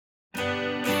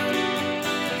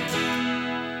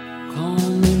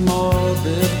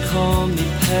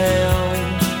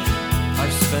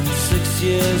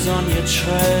years on your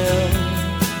trail,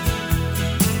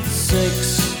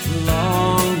 6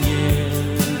 long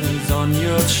years on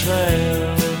your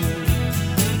trail.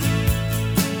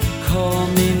 Call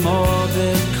me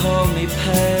morbid, call me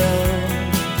pale,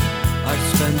 I've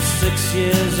spent 6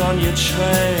 years on your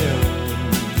trail,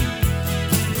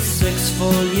 6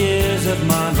 full years of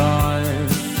my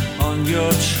life on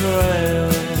your trail.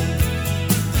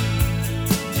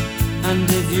 And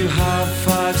if you have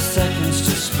 5 seconds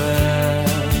to spare,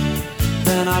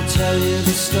 then I'll tell you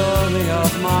the story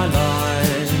of my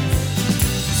life.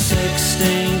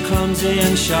 16, clumsy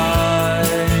and shy,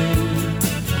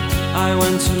 I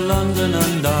went to London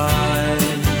and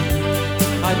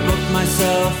I booked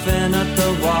myself in at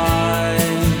the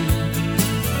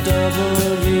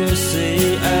YWCA.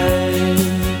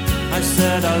 I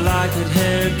said, I like it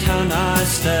here, can I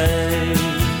stay?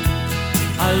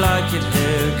 I like it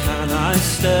here, can I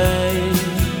stay?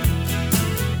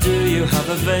 Do you have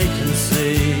a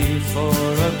vacancy for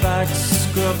a back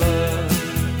scrubber?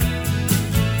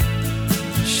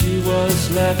 She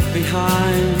was left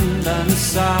behind and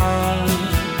sour,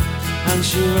 and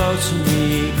she wrote to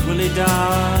me equally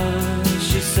dour.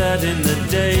 She said, in the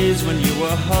days when you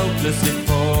were hopelessly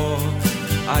poor,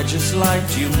 I just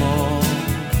liked you more.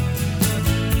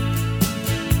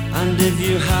 And if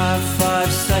you have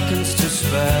 5 seconds to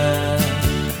spare,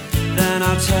 then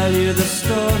I'll tell you the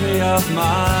story of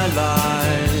my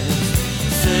life.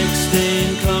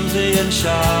 16, clumsy and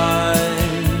shy,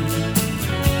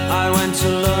 I went to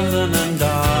London and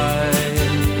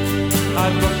I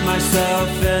booked myself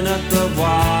in at the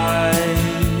YWCA.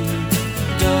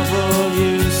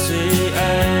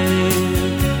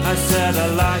 I said, I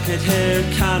like it here,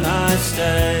 can I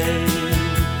stay?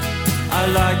 I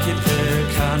like it here,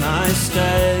 can I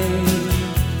stay?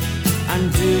 And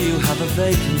do you have a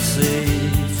vacancy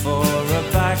for a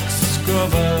back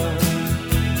scrubber?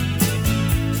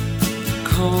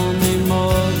 Call me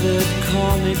morbid,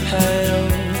 call me pale,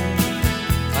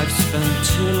 I've spent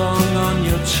too long on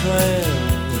your trail,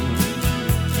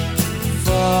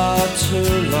 far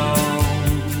too long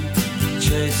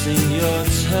chasing your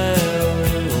tail.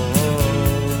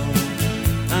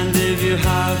 And if you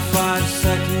have 5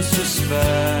 seconds to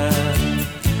spare,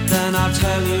 then I'll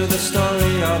tell you the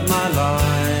story of my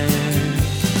life.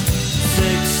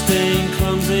 16,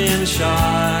 clumsy and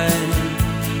shy,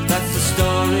 that's the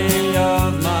story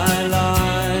of my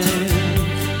life.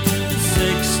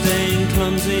 16,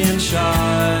 clumsy and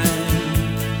shy,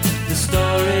 the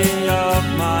story of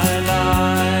my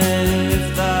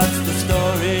life. That's the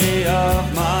story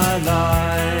of my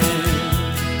life.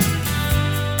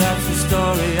 That's the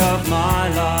story of my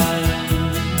life.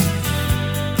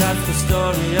 That's the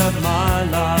story of my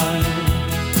life.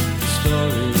 The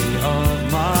story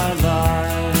of my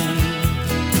life.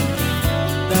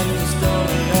 That's the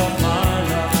story of my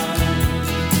life.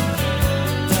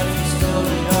 That's the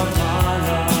story of my life. That's the story of my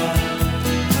life.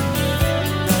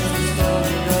 That's the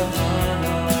story of my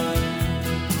life.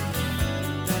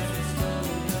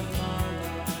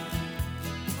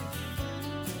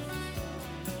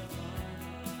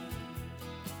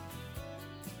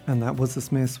 And that was The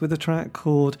Smiths with a track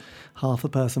called Half a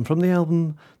Person from the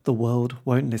album The World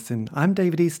Won't Listen. I'm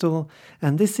David Eastaugh,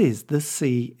 and this is the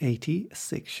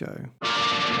C86 Show.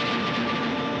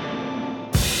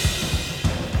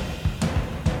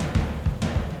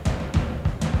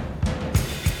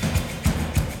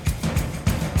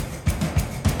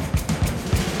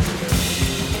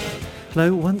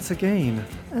 Hello once again,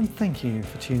 and thank you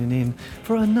for tuning in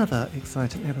for another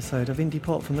exciting episode of Indie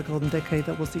Pop from the golden decade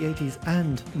that was the 80s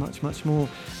and much, much more.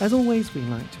 As always, we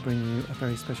like to bring you a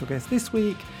very special guest. This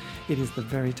week, it is the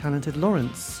very talented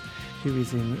Lawrence, who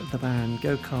is in the band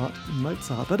Go-Kart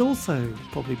Mozart, but also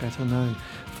probably better known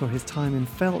for his time in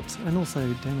Felt and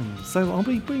also Denim. So I'll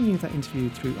be bringing you that interview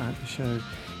throughout the show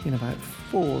in about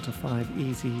 4 to 5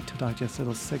 easy to digest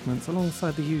little segments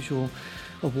alongside the usual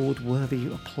award-worthy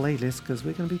playlist, because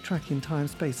we're going to be tracking time,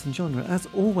 space and genre as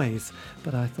always.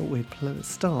 But I thought we'd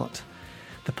start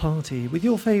the party with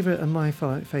your favourite and my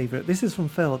favourite. This is from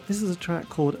Felt. This is a track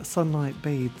called Sunlight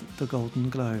Bathed the Golden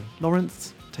Glow.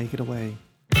 Lawrence, take it away.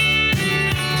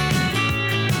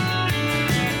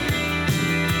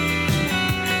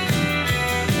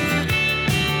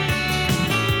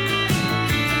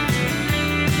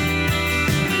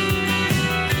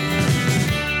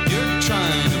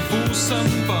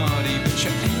 Somebody, but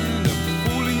you end up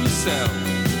fooling yourself.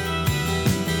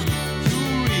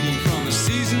 You're reading from a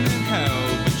season in hell,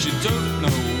 but you don't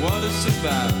know what it's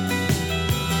about.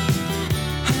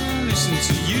 I listen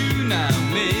to you now,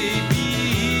 maybe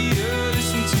you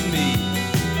listen to me.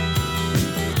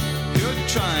 You're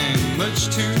trying, but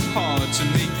much too hard to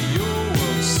make your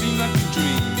world seem like a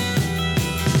dream.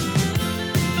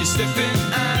 You're stepping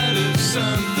out of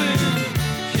something,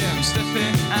 yeah, I'm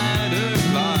stepping out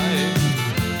of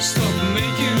life. Stop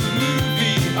making a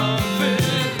movie of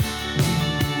it,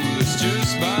 ooh, that's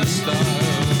just my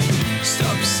style.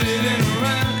 Stop sitting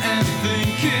around and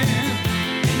thinking,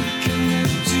 it can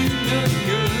do no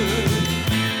good.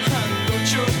 I thought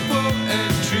your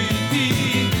poetry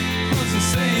wasn't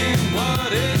saying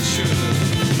what it should.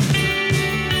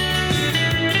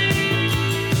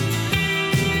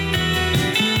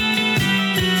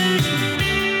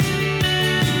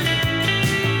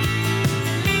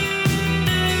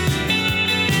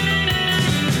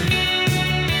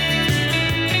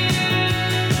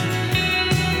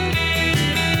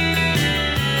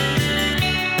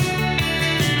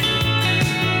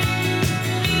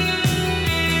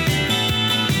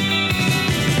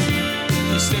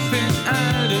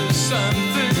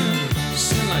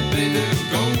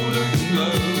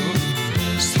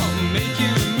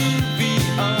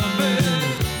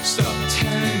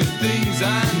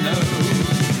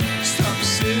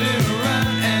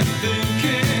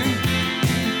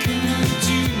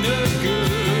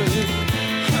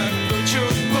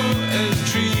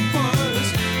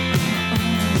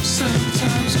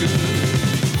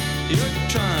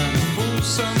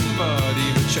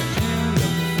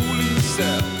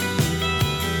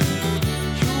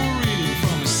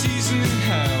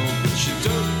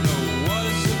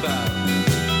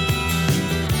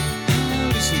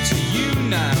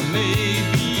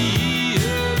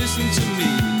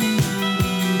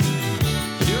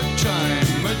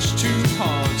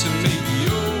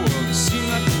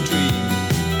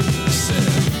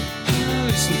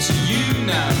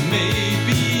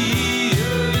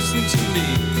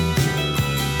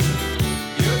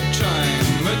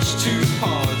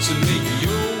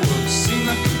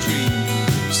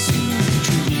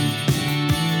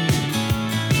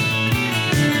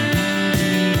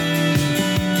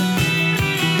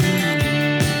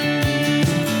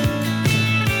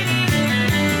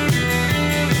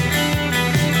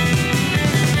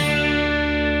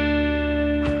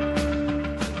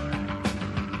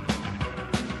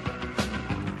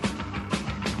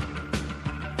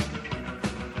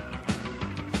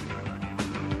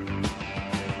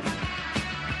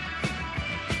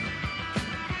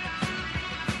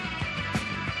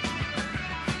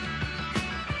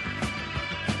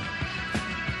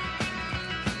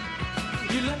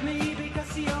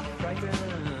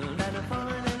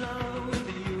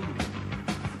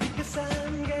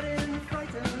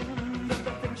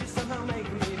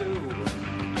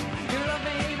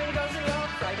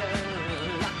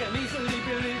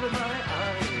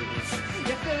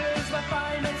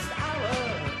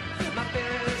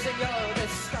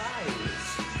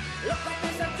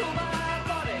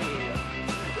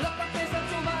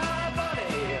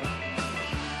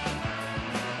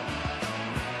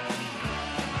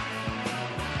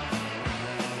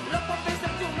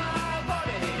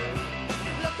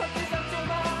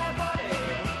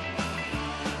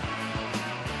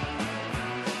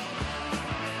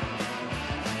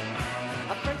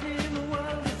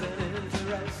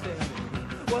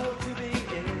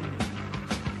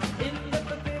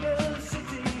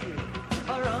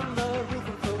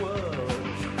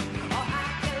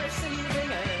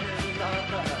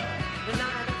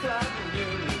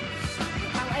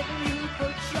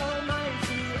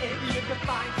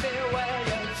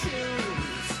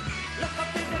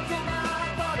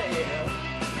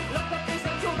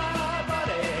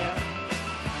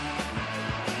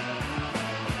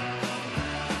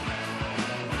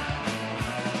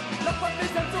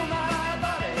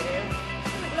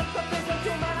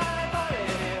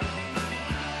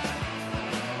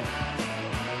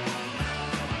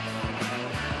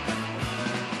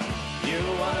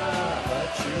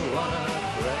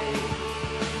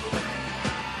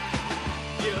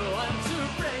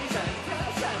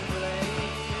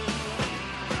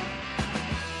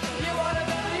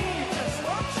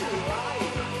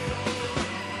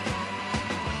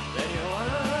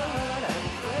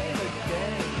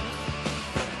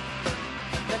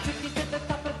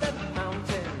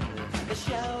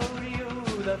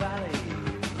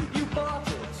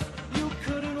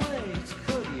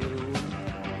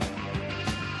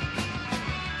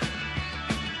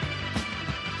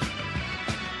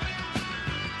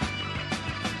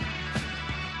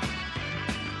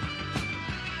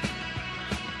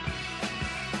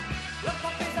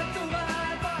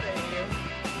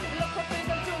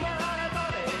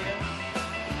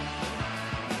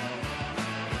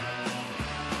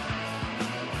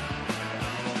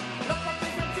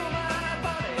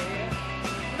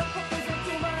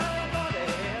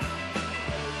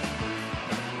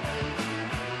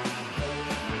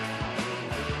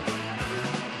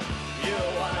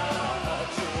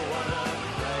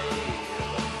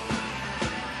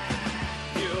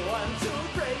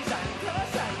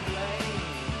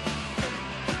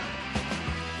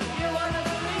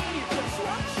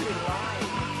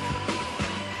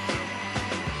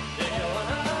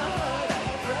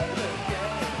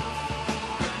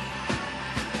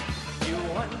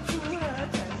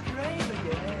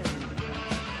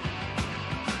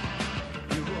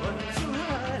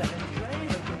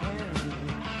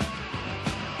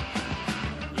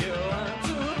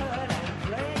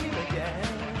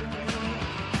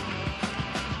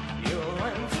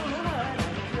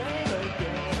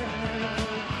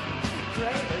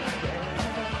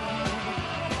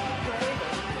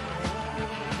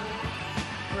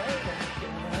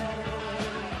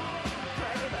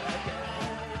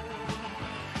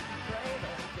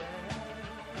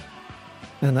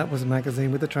 And that was a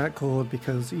magazine with the track called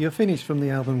Because You're Finished from the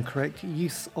album Correct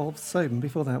Use of Soap. And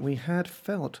before that we had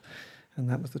Felt, and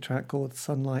that was the track called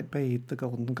Sunlight Bathed the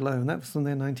Golden Glow, and that was from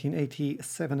their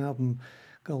 1987 album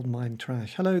Goldmine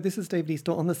Trash. Hello, this is David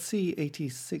Eastaugh on the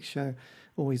C86 show,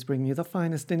 always bringing you the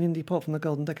finest in indie pop from the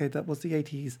golden decade that was the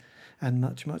 80s and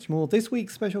much, much more. This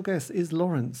week's special guest is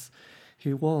Lawrence,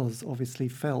 who was obviously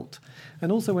Felt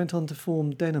and also went on to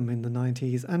form Denim in the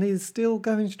 90s and is still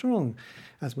going strong,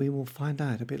 as we will find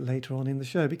out a bit later on in the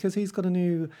show, because he's got a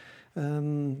new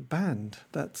band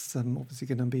that's obviously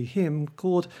going to be him,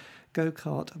 called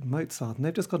Go-Kart Mozart, and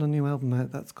they've just got a new album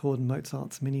out that's called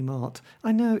Mozart's Mini Mart.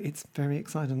 I know, it's very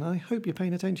exciting. I hope you're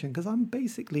paying attention, because I'm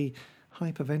basically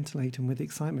hyperventilating with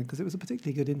excitement, because it was a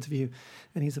particularly good interview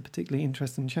and he's a particularly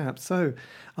interesting chap. So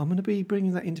I'm going to be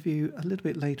bringing that interview a little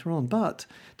bit later on, but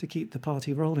to keep the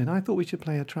party rolling, I thought we should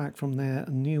play a track from their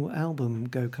new album.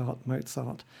 Go-Kart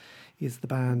Mozart is the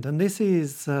band, and this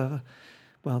is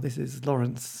this is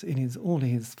Lawrence in all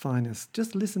his finest.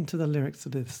 Just listen to the lyrics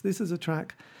of this. This is a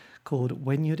track called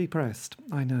When You're Depressed.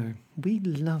 I know, we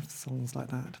love songs like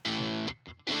that.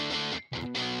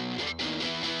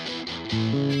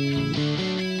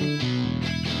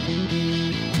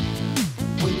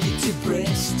 When you're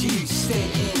depressed, you stay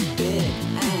in bed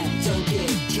and don't get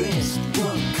dressed.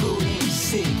 Won't call in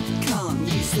sick, can't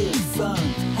use the phone.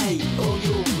 Hate all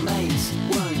your mates,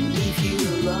 won't leave you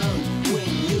alone.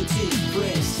 When you're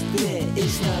depressed, there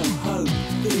is no hope.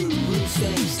 The room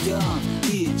stays dark,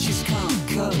 you just can't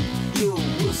cope.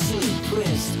 You're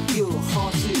suppressed, your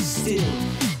heart is still.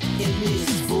 In this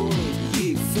void,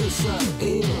 you feel so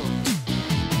ill.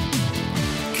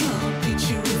 Can't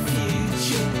picture a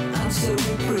future, I'm so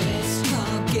repressed.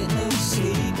 Can't get no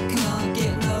sleep, can't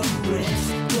get no rest.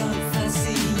 Don't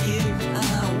fancy you, I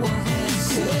won't have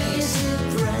sex.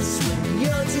 When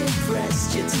you're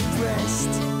depressed, you're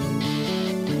depressed.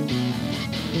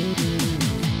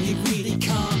 You really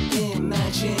can't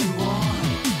imagine why.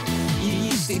 You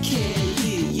used to care,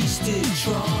 you used to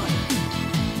try.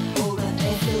 All that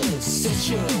effort's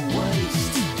such a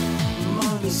waste.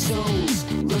 Mindless souls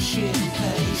rush in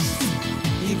haste.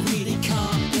 You really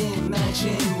can't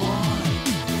imagine why.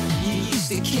 You used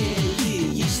to care, you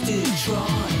used to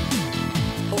try.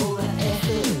 All that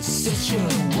effort's such a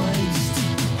waste.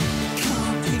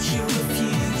 Can't picture a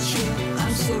future,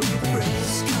 I'm so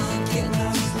depressed. Can't get no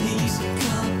peace,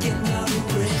 can't get no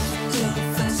rest. Don't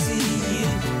fancy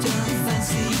you, don't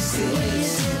fancy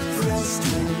sex.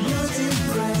 When you're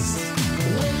depressed,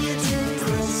 when you're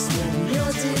depressed, when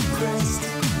you're depressed,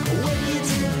 when you're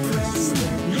depressed,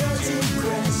 when you're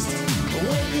depressed,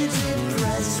 when you're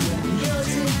depressed, when you're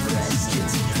depressed,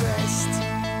 you're depressed.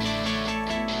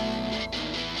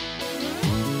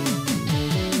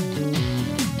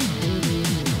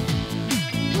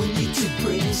 When you're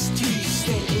depressed, you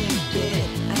stay in bed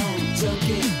and don't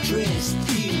get dressed.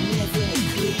 You never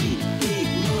clean,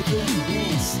 ignore the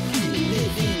mess. You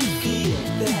live in fear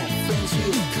that friends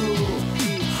will call.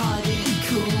 You hide in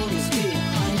corners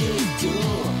behind a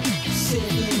door. 7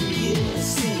 years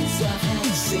since I've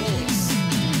had sex.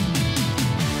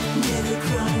 Never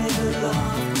cry, never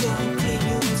laugh, don't clean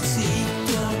your teeth,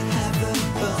 don't have a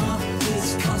bath.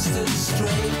 There's constant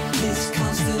strain, there's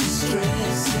constant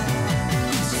stress.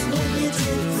 When you're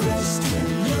depressed, when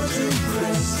you're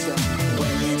depressed,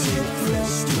 when you're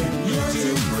depressed, when you're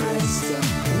depressed, when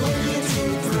you're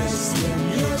depressed, when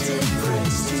you're depressed,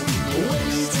 when you're depressed, when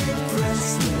you're depressed,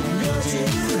 when you're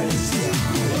depressed, when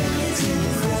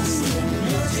you're depressed, when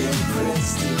you're depressed, when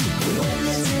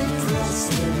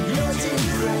you're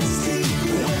depressed, when you're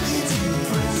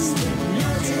depressed, when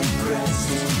you're depressed,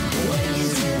 when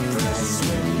you're depressed,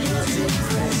 when you're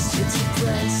depressed, you're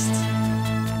depressed.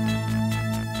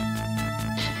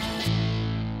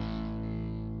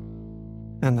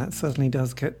 And that certainly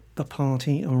does get the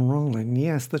party rolling.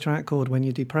 Yes, the track called When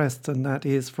You're Depressed, and that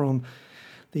is from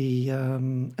the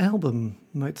album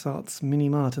Mozart's Mini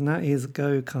Mart, and that is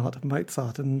Go-Kart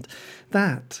Mozart. And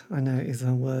that, I know, is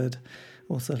a word,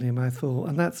 or certainly a mouthful,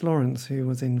 and that's Lawrence, who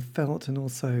was in Felt and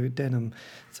also Denim.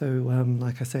 So,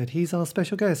 like I said, he's our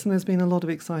special guest, and there's been a lot of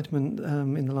excitement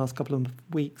in the last couple of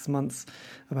weeks, months,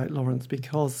 about Lawrence,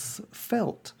 because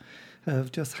Felt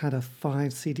have just had a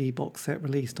 5 CD box set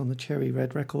released on the Cherry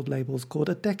Red record labels called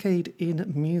A Decade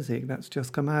in Music. That's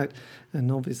just come out,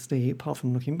 and obviously, apart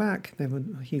from looking back,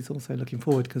 he's also looking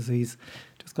forward, because he's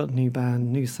just got a new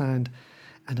band, new sound,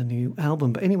 and a new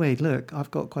album. But anyway, look,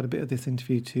 I've got quite a bit of this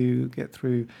interview to get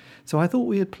through. So I thought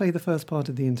we'd play the first part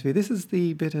of the interview. This is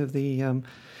the bit of the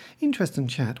interest and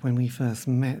chat when we first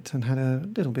met and had a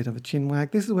little bit of a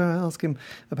chinwag. This is where I ask him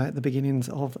about the beginnings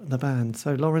of the band.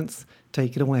 So Lawrence,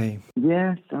 take it away.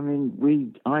 Yes, I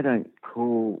mean, I don't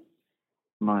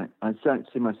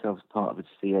see myself as part of the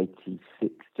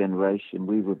C86 generation.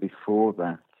 We were before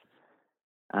that.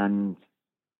 And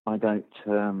I don't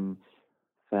term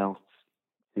Felt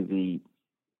to be,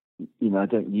 I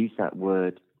don't use that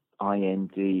word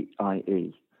INDIE. I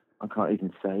can't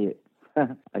even say it.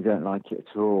 I don't like it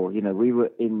at all. We were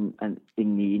in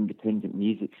the independent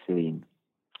music scene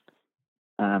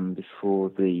before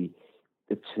the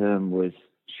term was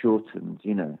shortened,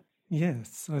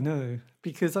 Yes, I know.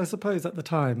 Because I suppose at the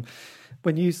time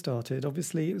when you started,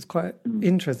 obviously it was quite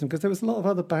interesting because there was a lot of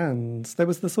other bands. There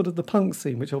was the sort of the punk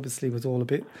scene, which obviously was all a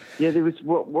bit... Yeah, there was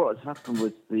what had happened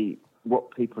was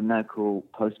what people now call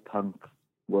post-punk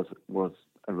was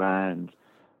around.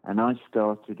 And I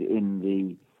started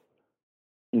in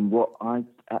what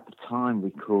at the time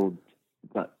we called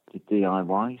the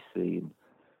DIY scene,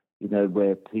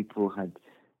 where people had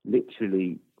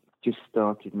literally just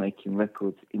started making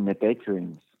records in their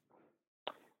bedrooms.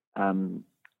 So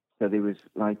there was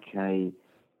like a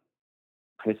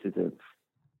precedent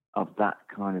of that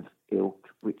kind of ilk,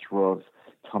 which was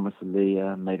Thomas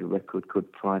Lear made a record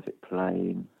called Private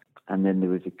Plane, and then there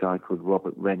was a guy called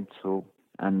Robert Rental,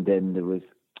 and then there was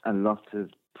a lot of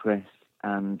press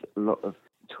and a lot of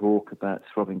talk about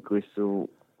Throbbing Gristle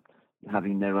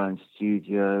having their own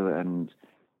studio, and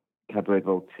Cabaret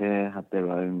Voltaire had their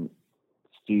own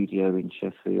studio in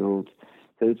Sheffield.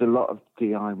 So there's a lot of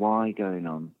DIY going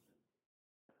on,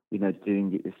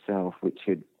 doing it yourself, which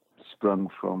had sprung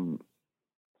from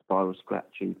Spiral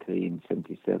Scratch EP in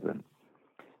 77.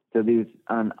 So there was,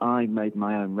 and I made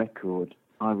my own record.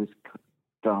 I was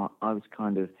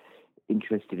kind of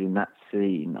interested in that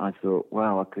scene. I thought,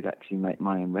 wow, I could actually make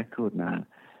my own record now.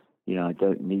 I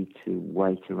don't need to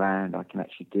wait around. I can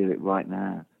actually do it right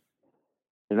now.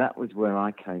 So that was where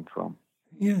I came from.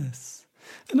 Yes.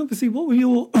 And obviously, what were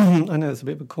your... I know it's a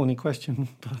bit of a corny question,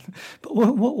 but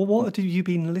what have you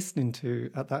been listening to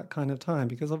at that kind of time?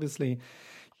 Because obviously,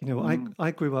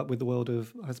 I grew up with the world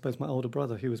of, I suppose, my older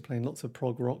brother, who was playing lots of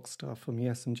prog rock stuff from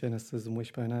Yes and Genesis and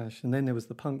Wishbone Ash. And then there was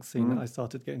the punk scene that I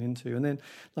started getting into. And then,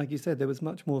 like you said, there was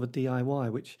much more of a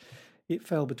DIY, which it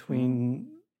fell between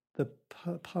the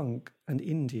punk and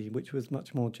indie, which was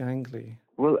much more jangly.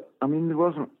 Well, I mean, there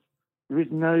was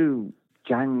no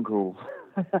jangle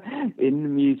in the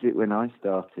music when I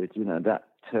started. That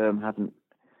term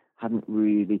hadn't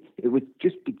really. It was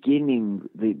just beginning.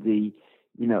 The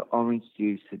Orange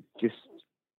Juice had just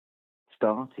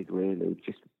started really.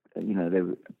 Just they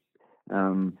were.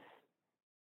 The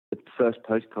first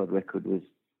Postcard record was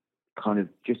kind of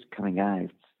just coming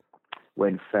out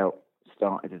when Felt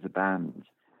started as a band.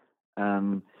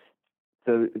 So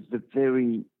it was the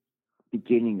very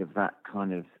beginning of that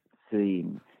kind of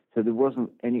theme. So there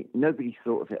wasn't nobody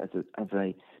thought of it as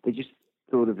a they just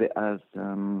thought of it as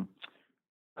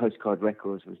Postcard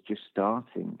Records was just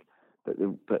starting, but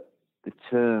the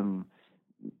term,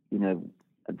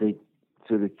 the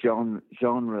sort of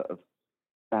genre of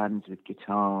bands with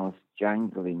guitars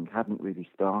jangling hadn't really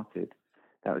started.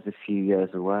 That was a few years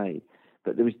away,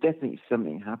 but there was definitely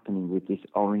something happening with this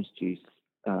Orange Juice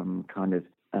kind of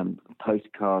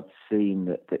postcard scene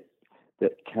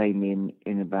that came in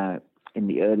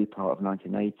the early part of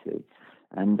 1980,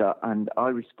 and I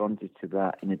responded to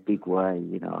that in a big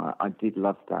way. I did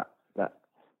love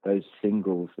those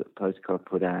singles that Postcard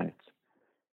put out,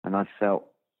 and I felt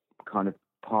kind of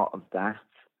part of that.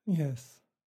 Yes.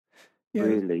 Yeah.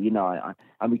 Really,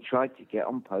 and we tried to get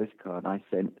on Postcard. I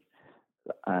sent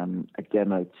a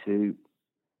demo to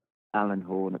Alan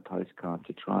Horn at Postcard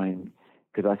to try and,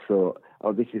 because I thought,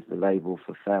 this is the label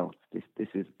for Felt. This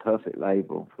is a perfect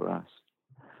label for us.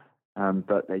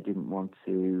 But they didn't want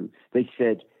to. They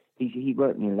said he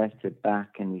wrote me a letter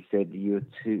back, and he said you're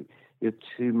too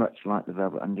much like the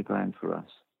Velvet Underground for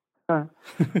us,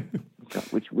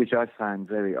 which I found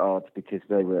very odd because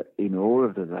they were in awe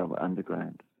of the Velvet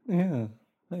Underground. Yeah,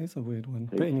 that is a weird one.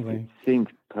 But anyway, it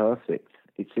seemed perfect.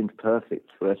 It seemed perfect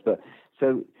for us. But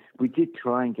so we did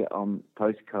try and get on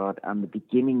Postcard, and the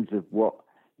beginnings of what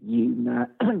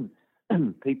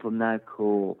people now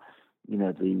call,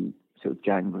 the sort of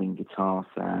jangling guitar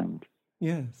sound.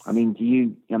 Yes. I mean,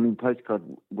 Postcard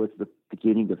was the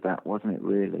beginning of that, wasn't it,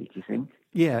 really, do you think?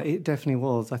 Yeah, it definitely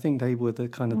was. I think they were the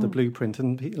kind of the blueprint.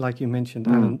 And like you mentioned,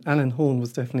 Alan Horn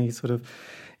was definitely sort of,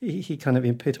 he kind of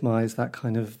epitomised that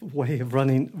kind of way of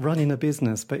running a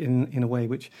business, but in a way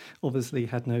which obviously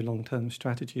had no long-term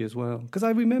strategy as well. Because I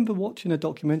remember watching a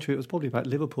documentary, it was probably about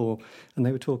Liverpool, and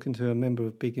they were talking to a member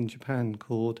of Big in Japan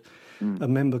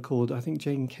I think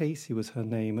Jane Casey was her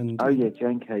name. And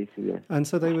Jane Casey, yeah. And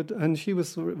so they would, and she was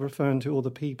sort of referring to all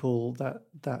the people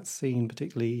that scene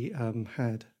particularly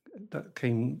had, that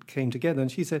came together,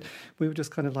 and she said we were just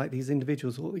kind of like these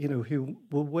individuals, you know, who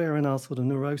were wearing our sort of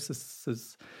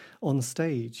neuroses on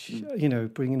stage, you know,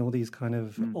 bringing all these kind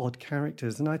of odd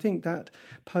characters. And I think that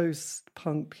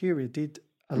post-punk period did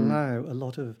allow a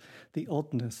lot of the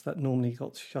oddness that normally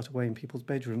got shut away in people's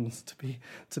bedrooms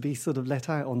to be sort of let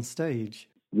out on stage.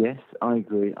 Yes, I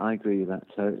agree with that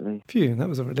totally. Phew, that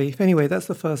was a relief. Anyway, that's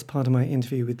the first part of my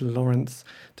interview with Lawrence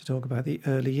to talk about the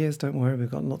early years. Don't worry, we've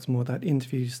got lots more of that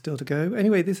interview still to go.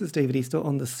 Anyway, this is David Easter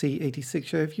on the C86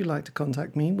 Show. If you'd like to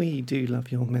contact me, we do love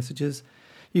your messages.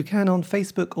 You can on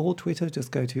Facebook or Twitter.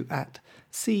 Just go to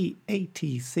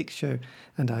 @C86 Show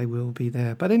and I will be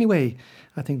there. But anyway,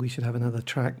 I think we should have another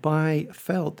track by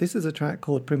Felt. This is a track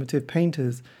called Primitive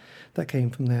Painters that came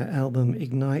from their album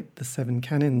Ignite the Seven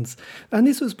Cannons. And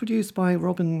this was produced by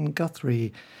Robin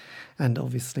Guthrie. And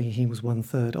obviously he was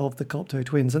 1/3 of the Copto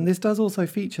Twins. And this does also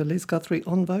feature Liz Guthrie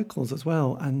on vocals as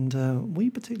well. And we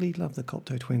particularly love the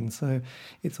Copto Twins. So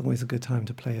it's always a good time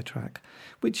to play a track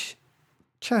which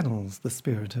channels the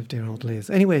spirit of dear old Liz.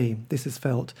 Anyway, this is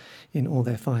Felt in all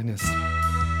their finest.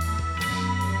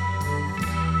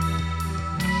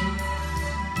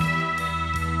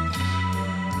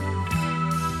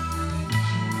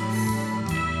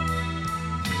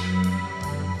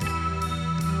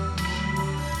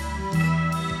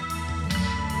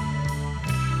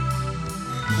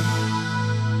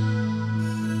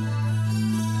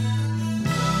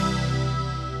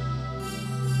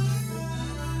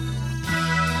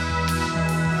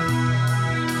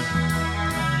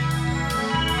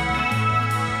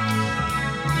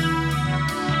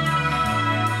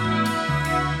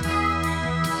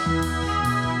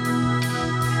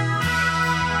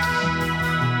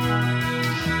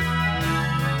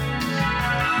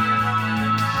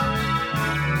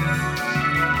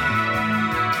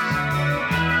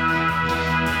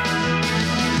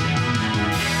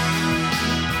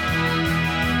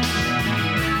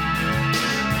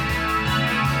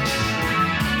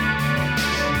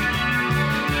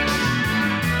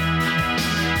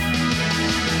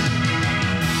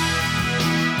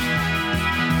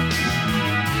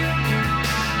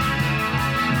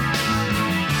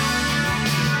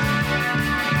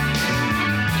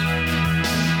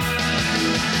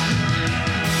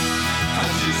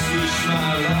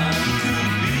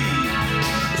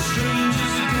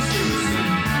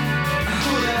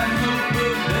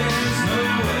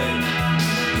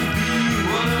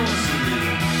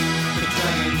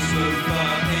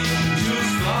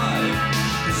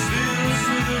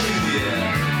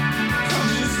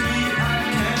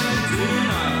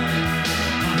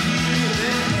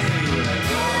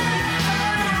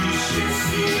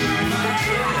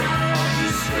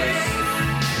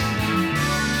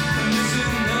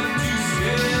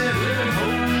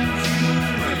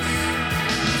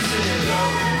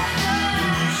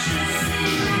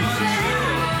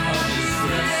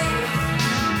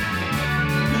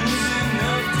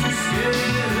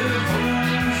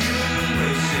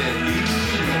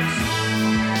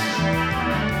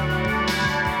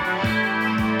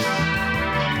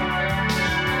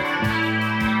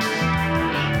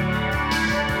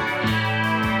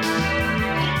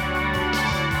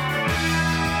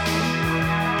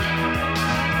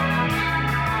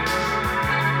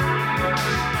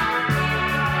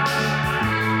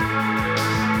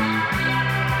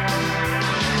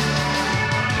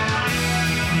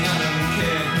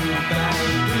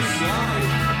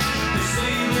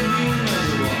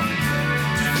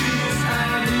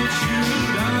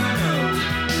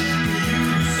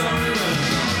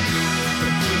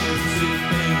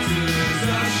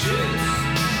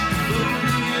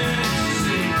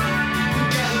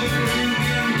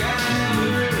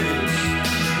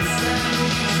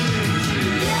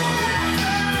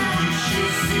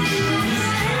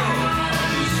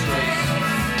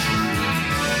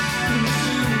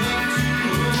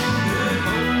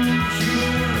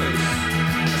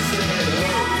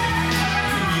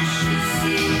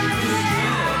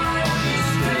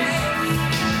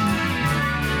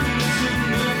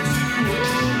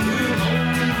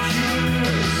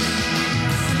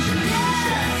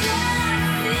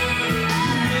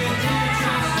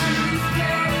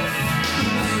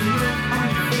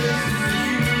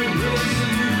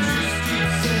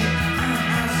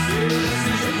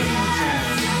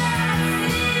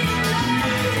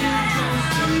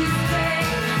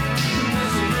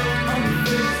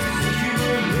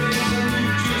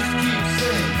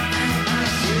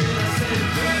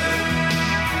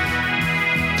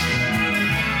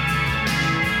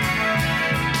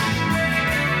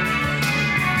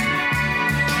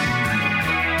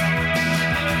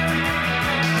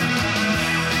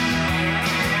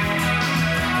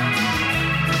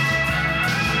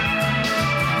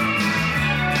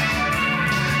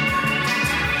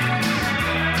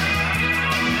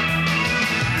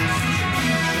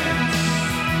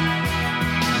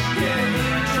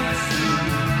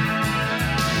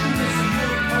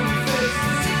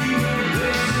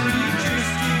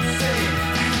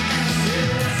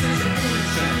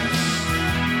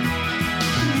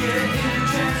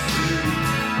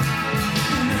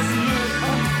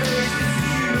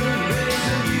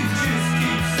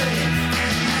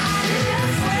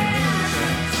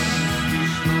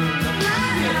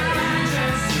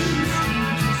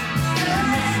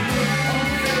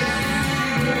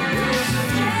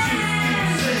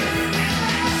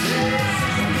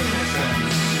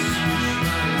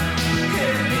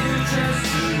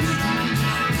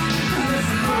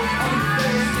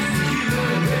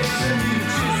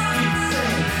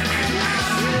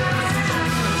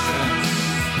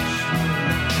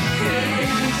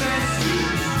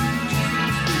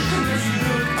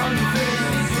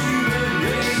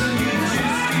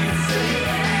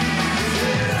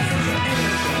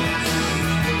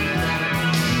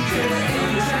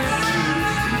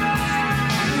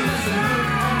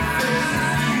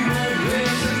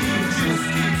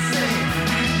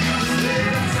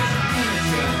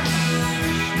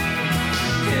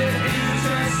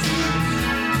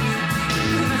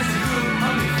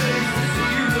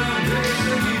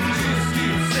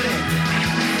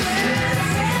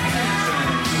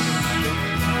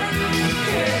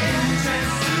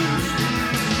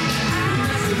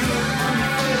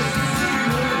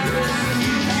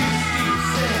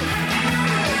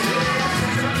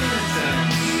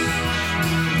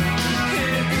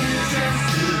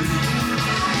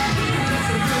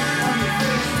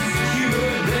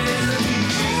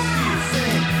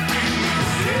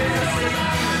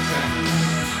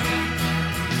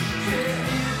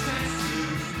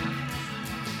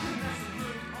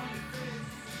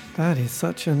 That is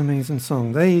such an amazing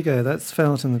song. There you go. That's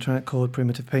Felt and the track called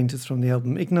Primitive Painters from the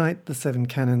album Ignite, the Seven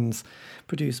Cannons,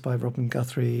 produced by Robin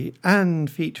Guthrie and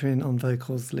featuring on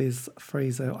vocals Liz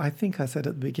Fraser. I think I said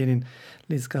at the beginning,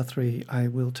 Liz Guthrie. I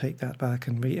will take that back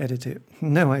and re-edit it.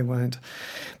 No, I won't.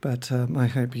 But I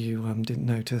hope you didn't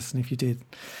notice. And if you did,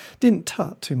 didn't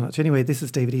tut too much. Anyway, this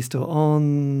is David Easter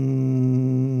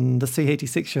on the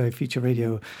C86 show, Future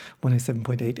Radio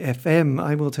 107.8 FM.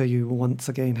 I will tell you once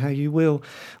again how you will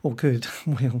or could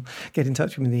will get in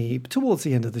touch with me towards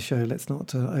the end of the show. Let's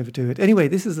not overdo it. Anyway,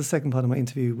 this is the second part of my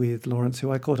interview with Lawrence, who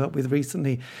I caught up with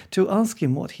recently to ask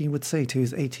him what he would say to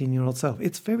his 18-year-old self.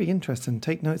 It's very interesting.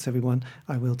 Take notes, everyone.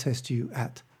 I will test you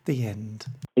at the end.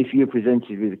 If you're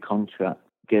presented with a contract,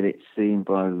 get it seen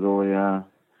by a lawyer.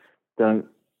 Don't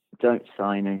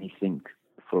sign anything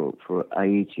for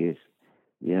ages.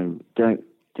 You know,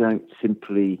 don't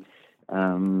simply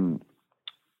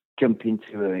jump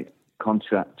into a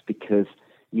contract because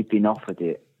you've been offered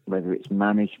it, whether it's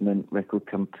management, record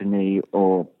company,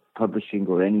 or publishing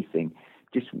or anything.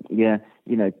 Just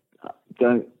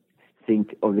don't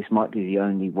think, oh, this might be the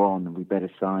only one and we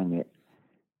better sign it.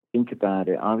 Think about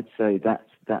it. I would say that's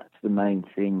the main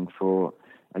thing for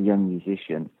a young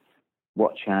musician.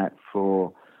 Watch out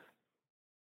for,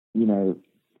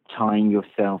 tying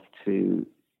yourself to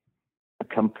a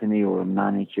company or a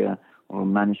manager or a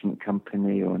management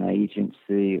company or an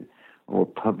agency or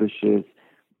publishers.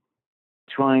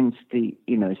 Try and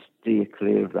steer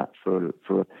clear of that for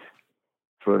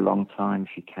a long time if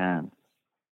you can.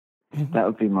 Mm-hmm. That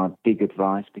would be my big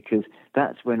advice, because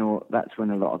that's when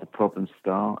a lot of the problems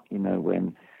start.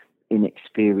 When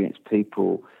inexperienced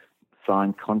people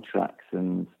sign contracts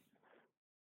and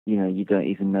you don't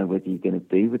even know whether you're going to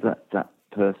be with that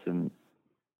person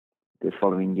the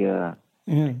following year.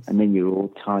 Yes. And then you're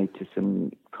all tied to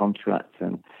some contract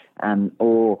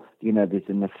or there's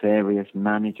a nefarious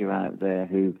manager out there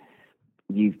who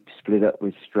you've split up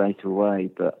with straight away,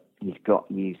 but he's got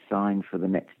you signed for the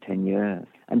next 10 years.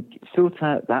 And sort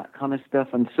out that kind of stuff,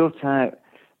 and sort out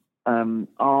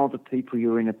are the people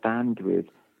you're in a band with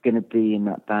going to be in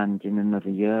that band in another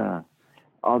year?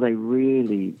 Are they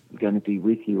really going to be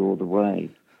with you all the way?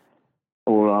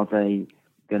 Or are they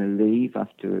going to leave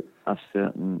after a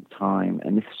certain time?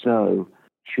 And if so,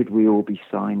 should we all be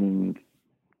signing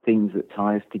things that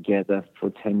tie us together for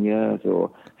 10 years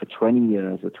or for 20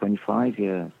 years or 25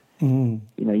 years? Mm.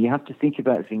 You have to think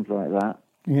about things like that.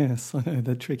 Yes, I know,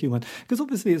 the tricky one. Because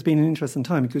obviously it's been an interesting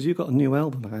time, because you've got a new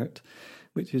album out,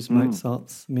 which is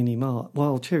Mozart's Mini Mart,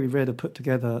 while Cherry Red have put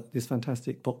together this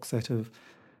fantastic box set of,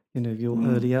 your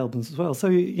early albums as well. So,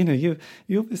 you're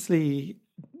obviously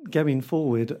going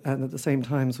forward and at the same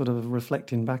time sort of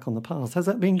reflecting back on the past. Has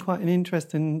that been quite an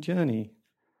interesting journey?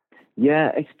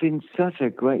 Yeah, it's been such a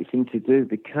great thing to do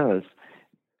because,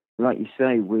 like you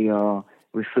say, we are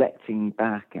reflecting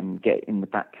back and getting the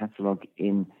back catalogue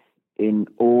in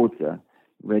order,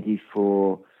 ready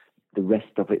for the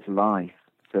rest of its life,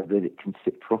 so that it can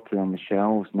sit properly on the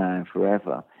shelves now and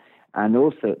forever. And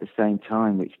also at the same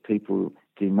time, which people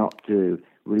do not do,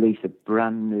 release a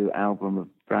brand new album of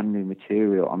brand new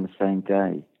material on the same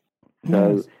day.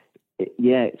 So,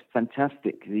 it's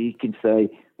fantastic. You can say,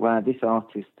 wow, this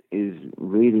artist is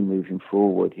really moving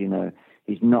forward.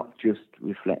 He's not just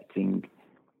reflecting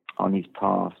on his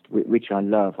past, which I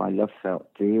love. I love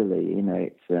Felt dearly.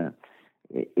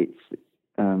 It's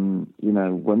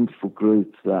wonderful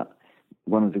group, that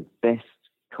one of the best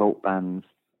cult bands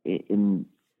in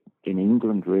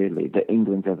England, really, that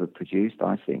England's ever produced,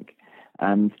 I think.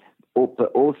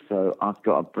 But also, I've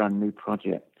got a brand new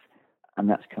project, and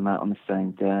that's come out on the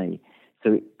same day.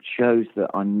 So it shows that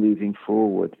I'm moving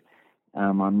forward.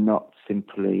 I'm not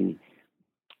simply,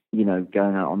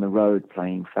 going out on the road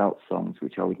playing Felt songs,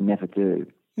 which I would never do.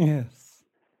 Yes.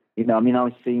 I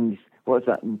was seeing this, what was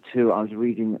that in two?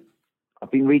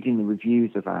 I've been reading the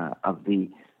reviews of the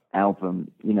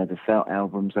album, the Felt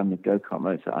albums and the Go-Kart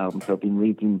Mozart albums. So I've been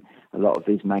reading a lot of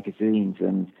these magazines,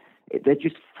 and they're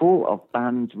just full of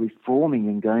bands reforming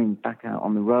and going back out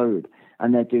on the road,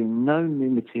 and they're doing no new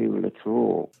material at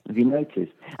all. Have you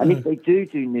noticed? And if they do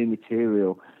new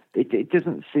material, it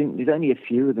doesn't seem, there's only a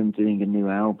few of them doing a new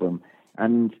album,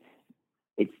 and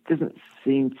it doesn't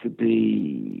seem to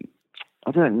be,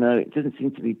 I don't know, it doesn't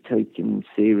seem to be taken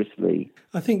seriously.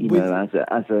 I think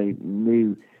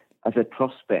as a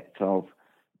prospect of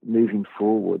moving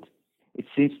forward. It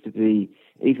seems to be,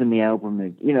 even the album,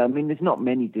 there's not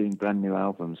many doing brand new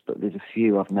albums, but there's a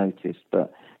few I've noticed,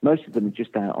 but most of them are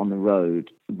just out on the road,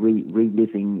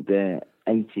 reliving their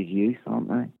 80s youth, aren't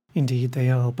they? Indeed they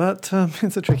are, but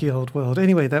it's a tricky old world.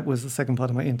 Anyway, that was the second part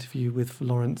of my interview with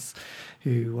Lawrence,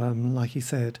 who, like he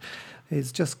said,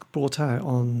 is just brought out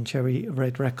on Cherry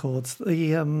Red Records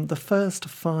the first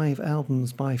 5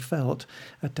 albums by Felt,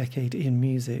 A Decade in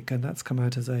Music, and that's come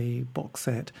out as a box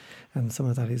set, and some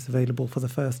of that is available for the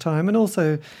first time. And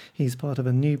also he's part of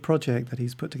a new project that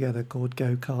he's put together called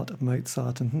Go Kart of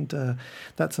Mozart, and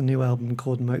that's a new album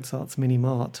called Mozart's Mini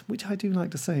Mart, which I do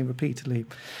like to say repeatedly,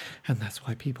 and that's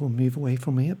why people move away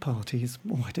from me at parties.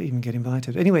 Oh, I don't even get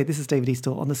invited. Anyway, this is David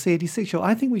Eastaugh on the C86 show.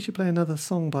 I think we should play another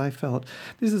song by Felt.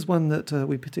 This is one that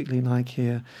we particularly like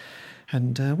here,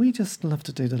 and we just love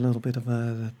to do a little bit of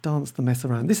a dance the mess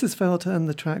around. This is Felt and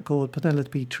the track called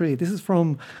Penelope Tree. This is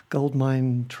from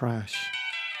Goldmine Trash.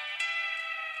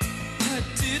 I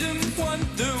didn't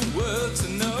want the world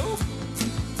to know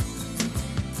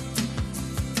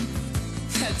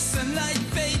that sunlight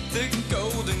fade the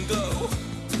golden glow.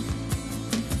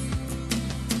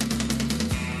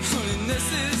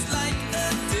 Holiness is like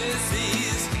a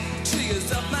disease,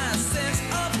 triggers up my sense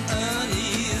of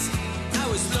unease. I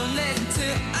was lonely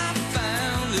till I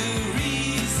found the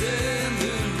reason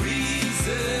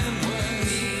was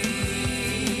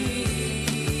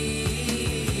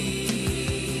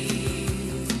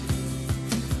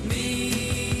me.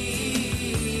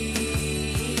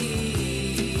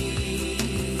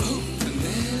 Oh,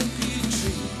 Penelope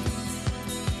Tree.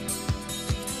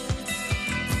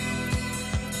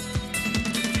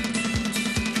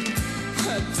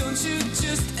 Don't you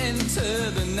just enter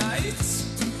the night?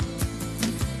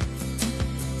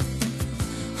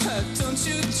 Don't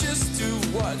you just do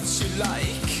what you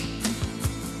like?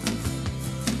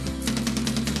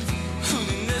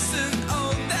 Holiness and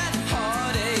all that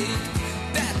heartache,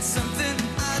 that's something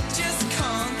I just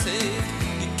can't take.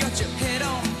 You got your head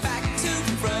on back to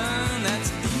front,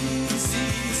 that's easy,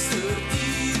 so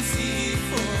easy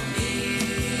for me.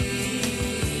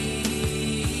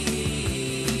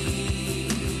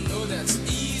 Oh, that's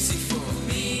easy for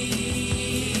me.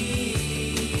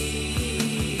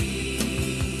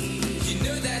 You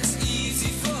know that's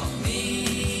easy for me.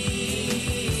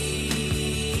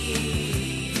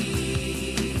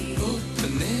 Oh,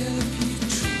 Penelope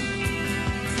Tree.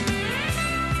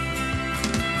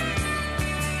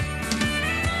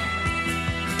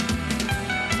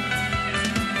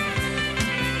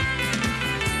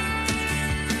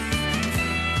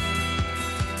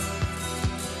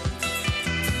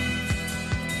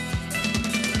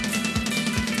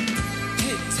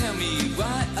 Hey, tell me,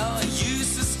 why are you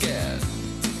so scared?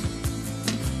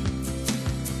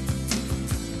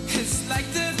 It's like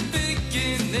the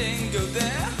beginning, go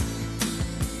there.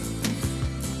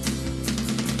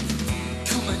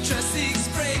 Come on, Tracy,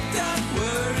 break that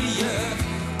warrior.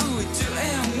 All we do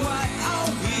and why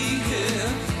are we here?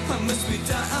 Why must we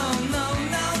die? Oh no,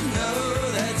 no, no,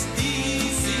 that's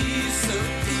easy, so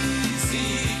easy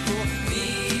for me.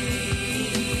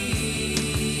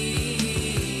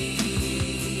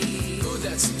 Oh,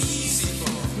 that's easy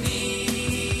for me.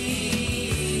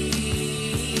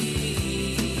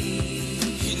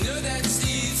 You know that's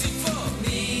easy for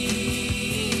me.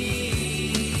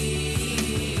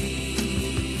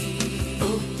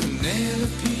 Oh,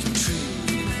 Penelope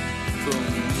Tree, for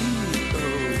me,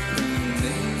 oh,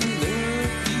 Penelope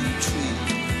Tree.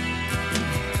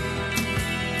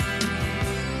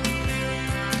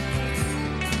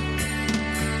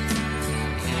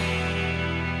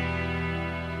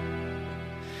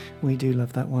 We do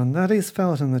love that one. That is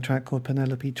Felt and the track called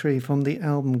Penelope Tree from the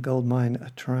album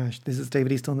Goldmine Trash. This is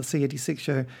David Eastaugh on the C86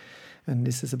 show, and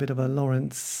this is a bit of a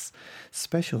Lawrence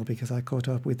special because I caught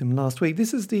up with him last week.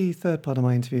 This is the third part of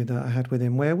my interview that I had with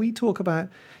him, where we talk about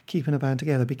keeping a band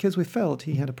together, because with Felt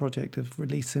he had a project of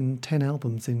releasing 10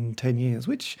 albums in 10 years,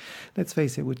 which, let's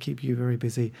face it, would keep you very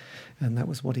busy, and that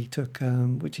was what he took,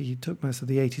 which he took most of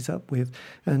the 80s up with.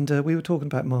 And we were talking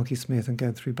about Marky Smith and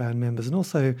going through band members, and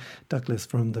also Douglas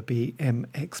from the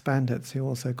BMX Bandits, who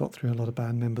also got through a lot of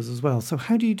band members as well. So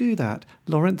how do you do that?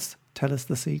 Lawrence, tell us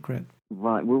the secret.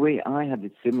 Right. Well, I had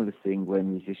a similar thing where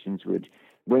musicians would,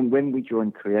 when we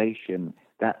joined Creation,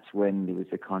 that's when there was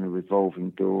a kind of revolving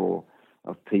door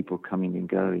of people coming and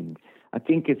going. I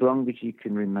think as long as you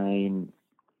can remain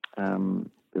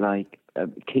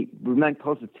remain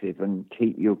positive and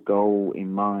keep your goal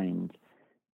in mind,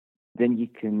 then you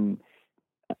can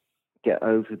get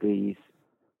over these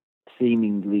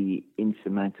seemingly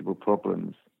insurmountable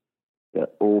problems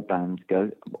that all bands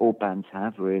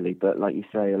have, really. But like you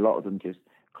say, a lot of them just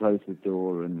close the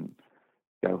door and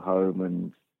go home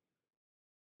and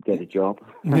get a job.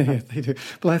 Yeah, they do.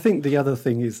 But I think the other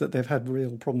thing is that they've had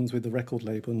real problems with the record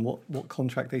label and what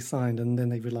contract they signed, and then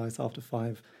they realised after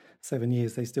 5 7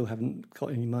 years, they still haven't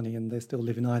got any money, and they're still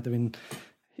living either in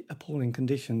appalling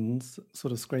conditions,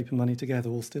 sort of scraping money together,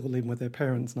 or still living with their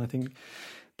parents. And I think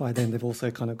by then they've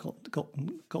also kind of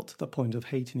got to the point of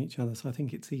hating each other. So I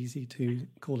think it's easy to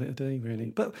call it a day,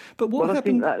 really. But what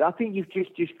happened? I think you've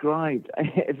just described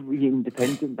every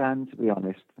independent band, to be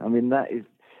honest. I mean, that is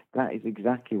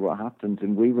exactly what happened,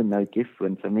 and we were no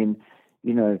different. I mean,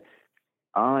 you know,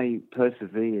 I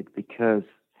persevered because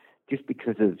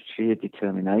of sheer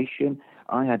determination.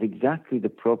 I had exactly the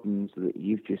problems that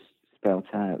you've just spelt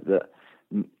out that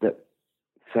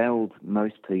failed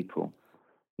most people.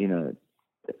 You know,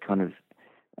 that kind of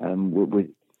was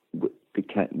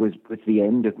the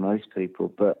end of most people.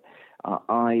 But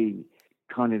I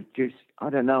kind of just, I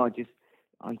don't know, I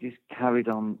just carried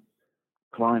on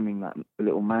climbing that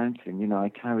little mountain. You know, I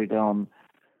carried on,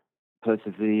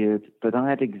 persevered, but I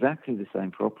had exactly the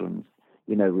same problems.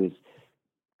 You know, with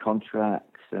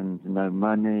contracts and no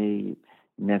money,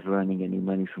 never earning any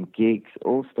money from gigs,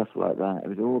 all stuff like that. It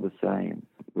was all the same.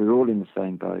 We were all in the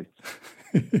same boat.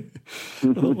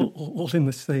 all in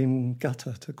the same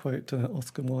gutter, to quote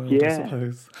Oscar Wilde, yeah. I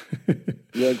suppose.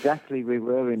 Yeah, exactly. We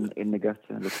were in the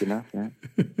gutter looking up, yeah.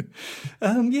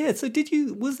 Yeah, so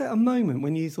was there a moment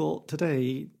when you thought,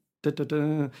 today,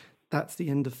 that's the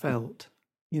end of Felt?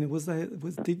 You know,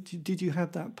 did you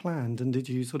have that planned, and did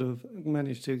you sort of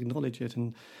manage to acknowledge it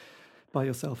and buy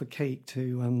yourself a cake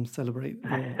to celebrate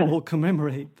or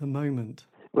commemorate the moment?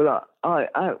 Well, I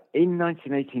in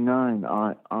 1989,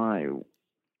 I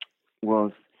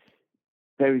was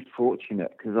very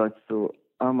fortunate because I thought,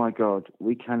 oh my God,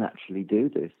 we can actually do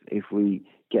this if we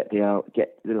get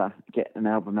an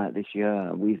album out this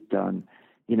year. We've done,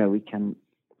 you know, we can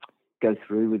go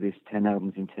through with this 10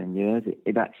 albums in 10 years.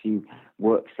 It actually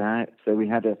works out. So we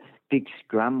had a big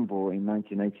scramble in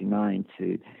 1989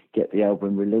 to get the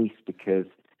album released because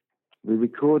we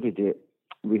recorded it,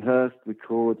 rehearsed,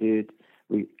 recorded,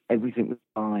 everything was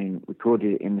fine,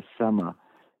 recorded it in the summer,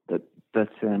 but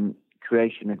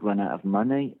Creation had run out of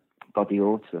money by the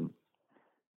autumn,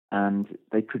 and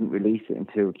they couldn't release it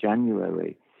until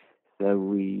January. So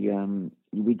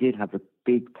we did have a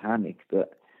big panic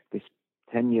that this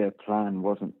 10-year plan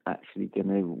wasn't actually going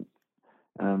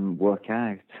to work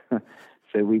out.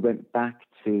 So we went back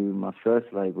to my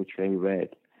first label, Cherry Red,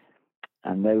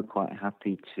 and they were quite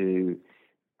happy to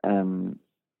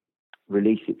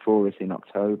release it for us in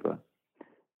October.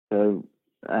 So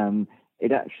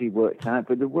it actually worked out.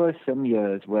 But there were some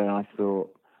years where I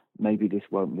thought maybe this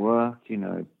won't work, you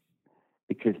know,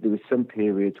 because there were some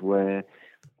periods where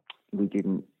we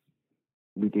didn't,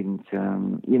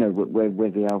 you know, where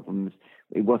the albums,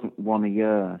 it wasn't one a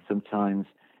year. Sometimes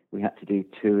we had to do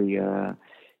 2 a year.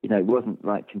 You know, it wasn't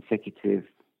like consecutive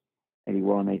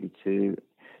 81, 82.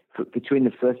 Between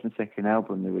the first and second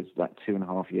album, there was like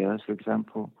 2.5 years, for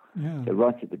example. Yeah. So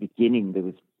right at the beginning, there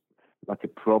was like a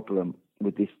problem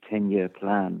with this 10-year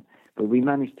plan. But we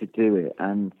managed to do it.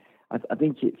 And I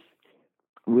think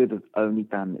we're the only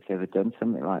band that's ever done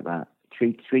something like that.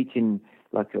 Treating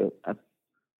like a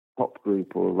pop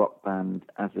group or a rock band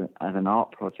as an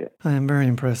art project. I am very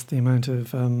impressed the amount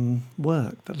of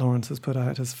work that Lawrence has put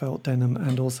out as Felt Denim,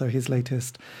 and also his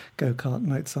latest Go-Kart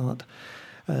Mozart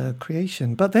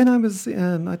creation. But then I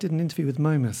did an interview with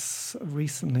Momus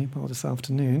recently, or this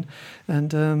afternoon,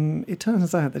 and it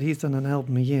turns out that he's done an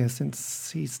album a year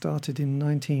since he started in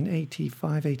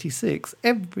 1985, 86,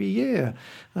 every year.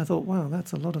 I thought, wow,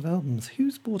 that's a lot of albums.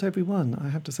 Who's bought every one? I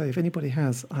have to say, if anybody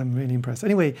has, I'm really impressed.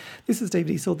 Anyway, this is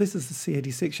David Esau, this is the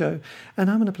C86 show, and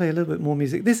I'm going to play a little bit more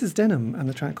music. This is Denim and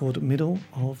the track called Middle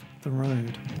of the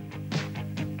Road.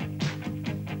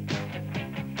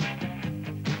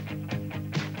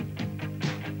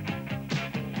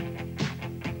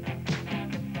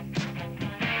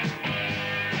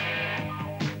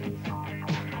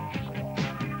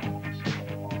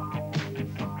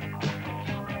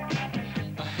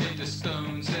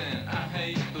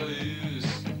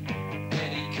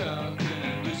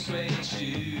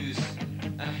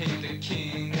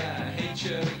 King, I hate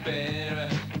your bearer,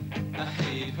 I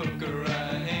hate hooker,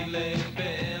 I hate lady.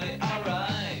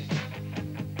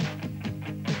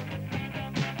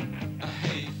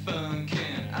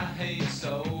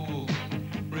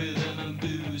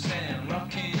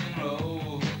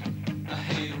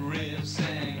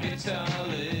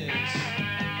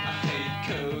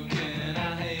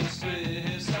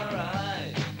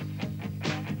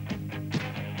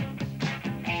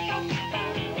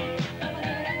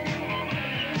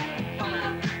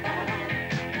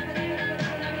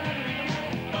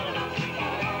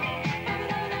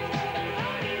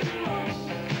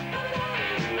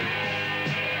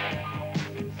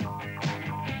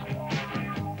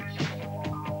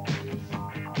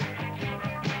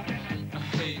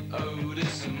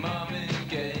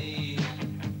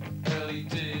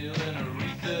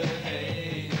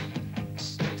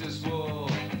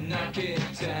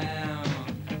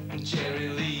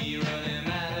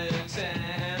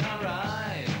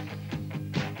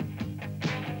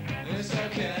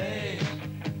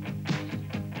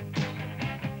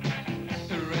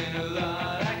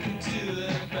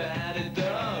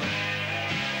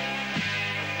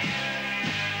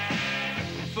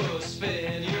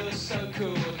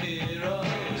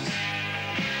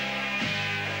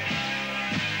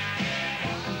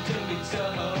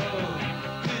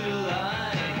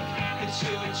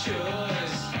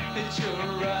 It's your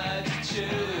right to choose.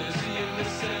 You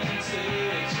listen to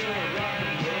it, your rock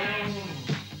and roll.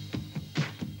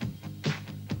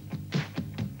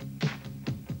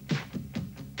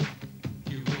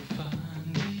 You will find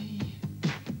me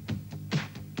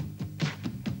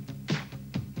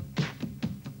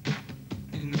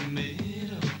in the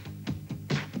middle,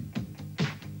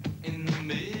 in the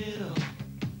middle,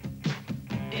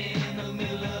 in the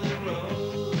middle of the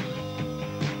road,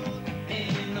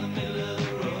 in the middle of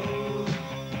the road.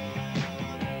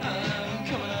 I'm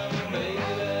coming over, baby.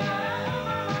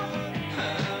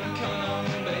 I'm coming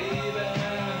over, baby.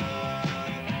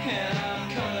 Yeah, I'm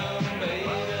coming over,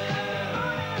 baby.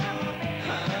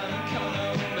 I'm coming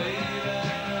over, baby.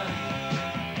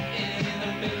 In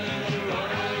the middle of the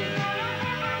road.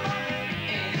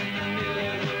 In the middle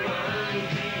of the road.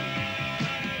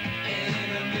 In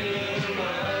the middle of the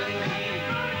road.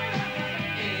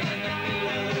 In the middle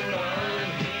of the road.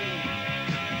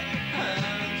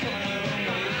 I'm coming over,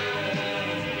 baby.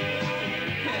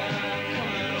 Yeah, I'm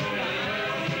coming over,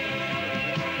 baby.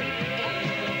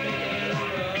 In the middle of the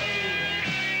road.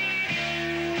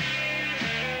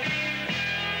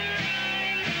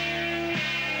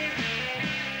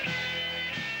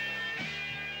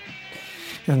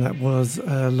 And that was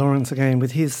Lawrence again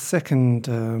with his second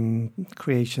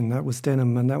creation. That was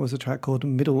Denim, and that was a track called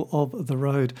Middle of the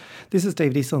Road. This is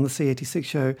David East on the C86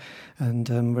 show, and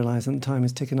realise that time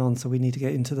is ticking on, so we need to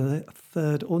get into the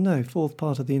fourth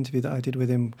part of the interview that I did with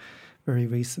him very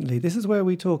recently. This is where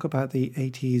we talk about the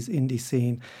 80s indie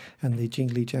scene and the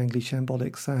jingly jangly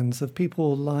shambolic sounds of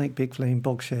people like Big Flame,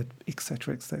 Bogshed,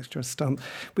 etc., Stump,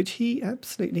 which he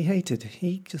absolutely hated.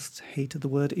 He just hated the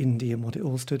word indie and what it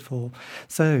all stood for.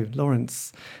 So,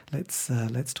 Lawrence, let's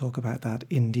talk about that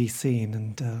indie scene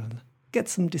and get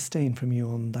some disdain from you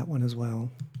on that one as well.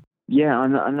 Yeah,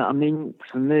 and I mean,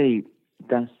 for me,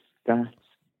 that's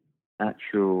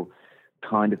actual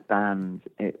kind of band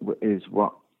is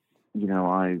what, you know,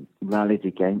 I rallied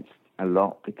against a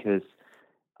lot, because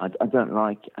I don't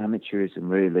like amateurism,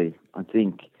 really. I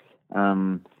think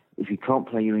if you can't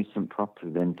play your instrument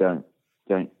properly, then don't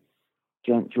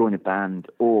join a band,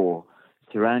 or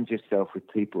surround yourself with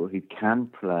people who can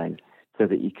play so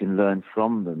that you can learn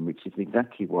from them, which is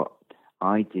exactly what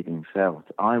I did and felt.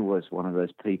 I was one of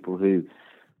those people who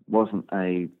wasn't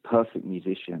a perfect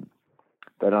musician,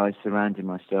 but I surrounded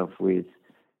myself with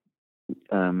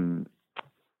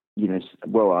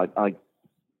I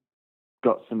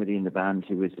got somebody in the band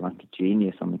who was like a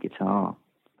genius on the guitar,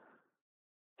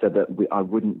 so that I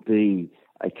wouldn't be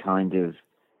a kind of,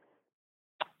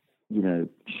 you know,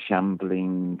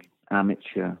 shambling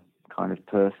amateur kind of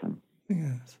person.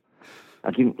 Yes.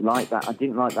 I didn't like that. I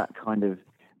didn't like that kind of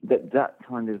that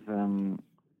kind of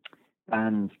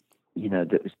band, you know,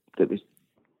 that was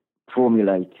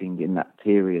formulating in that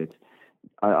period.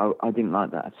 I didn't like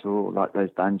that at all. Like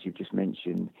those bands you've just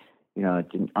mentioned, you know,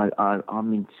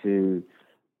 I'm into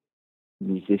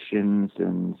musicians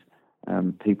and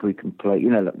people who can play. You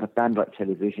know, like a band like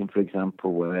Television, for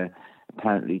example, where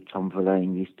apparently Tom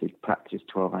Verlaine used to practice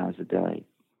 12 hours a day.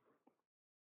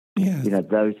 Yes. You know,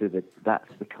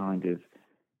 that's the kind of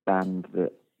band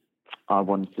that I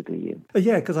wanted to be in.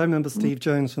 Yeah, because I remember Steve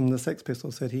Jones from the Sex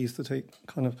Pistols said he used to take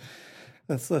kind of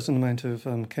a certain amount of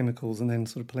chemicals and then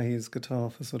sort of play his guitar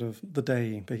for sort of the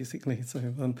day, basically. So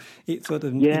it sort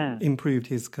of improved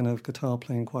his kind of guitar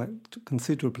playing quite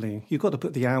considerably. You've got to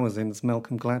put the hours in, as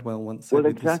Malcolm Gladwell once said. Well,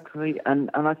 exactly. And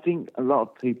I think a lot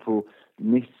of people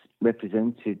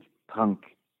misrepresented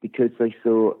punk because they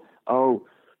thought, oh,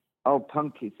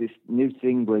 punk is this new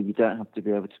thing where you don't have to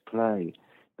be able to play.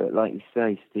 But like you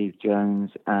say, Steve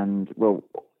Jones and,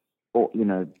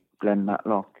 Glenn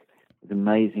Matlock, an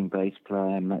amazing bass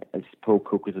player, Paul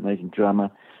Cook was an amazing drummer.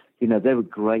 You know, they were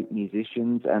great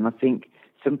musicians, and I think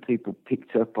some people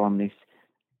picked up on this,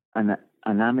 an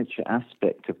amateur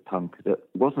aspect of punk that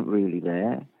wasn't really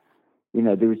there. You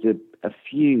know, there was a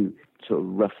few sort of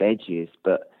rough edges,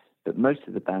 but most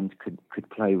of the bands could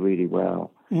play really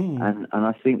well. And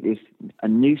I think a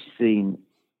new scene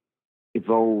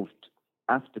evolved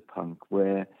after punk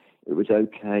where it was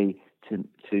okay to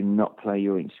not play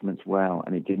your instruments well,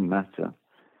 and it didn't matter.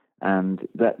 And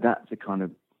that's the kind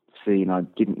of scene I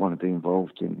didn't want to be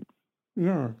involved in.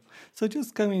 Yeah. So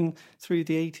just going through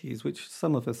the 80s, which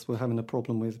some of us were having a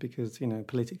problem with because, you know,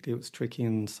 politically it was tricky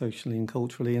and socially and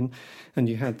culturally, and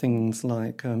you had things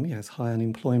like, high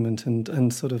unemployment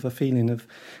and sort of a feeling of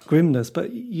grimness.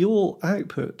 But your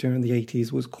output during the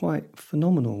 80s was quite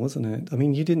phenomenal, wasn't it? I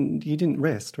mean, you didn't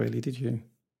rest, really, did you?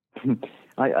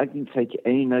 I didn't take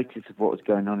any notice of what was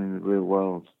going on in the real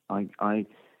world. I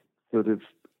sort of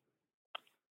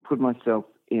put myself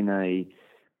in a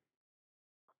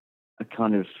I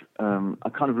kind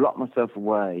of locked myself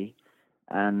away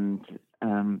and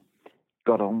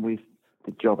got on with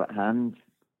the job at hand,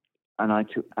 and I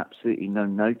took absolutely no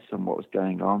notice on what was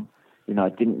going on. I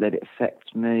didn't let it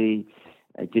affect me.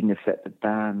 It didn't affect the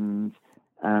band,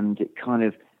 and it kind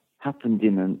of happened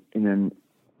in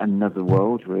another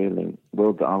world, really,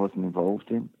 world that I wasn't involved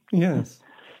in. Yes.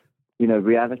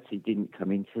 Reality didn't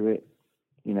come into it.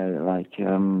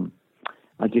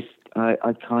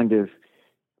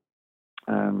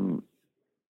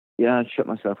 I shut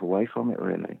myself away from it,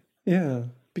 really. Yeah,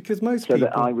 because most so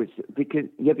people...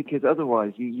 because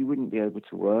otherwise you wouldn't be able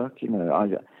to work.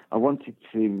 I wanted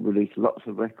to release lots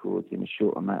of records in a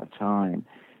short amount of time,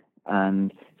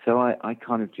 and so I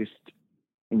kind of just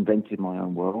invented my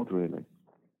own world, really.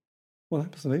 Well,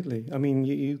 absolutely. I mean,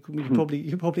 you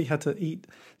probably had to eat,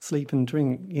 sleep, and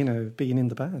drink, being in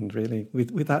the band, really,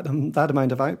 with that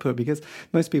amount of output. Because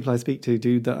most people I speak to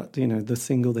do that. The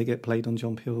single, they get played on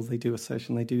John Peel, they do a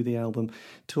session, they do the album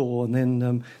tour, and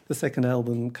then the second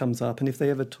album comes up. And if they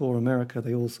ever tour America,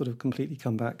 they all sort of completely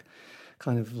come back,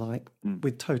 kind of like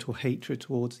with total hatred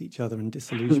towards each other and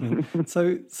disillusionment.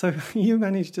 so you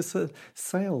managed to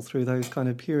sail through those kind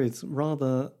of periods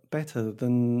rather better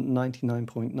than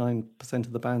 99.9%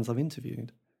 of the bands I've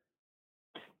interviewed.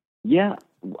 Yeah,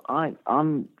 I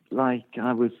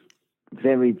was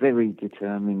very, very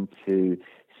determined to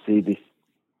see this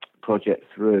project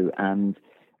through, and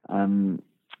in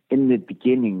the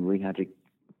beginning we had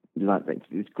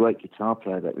this great guitar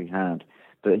player that we had,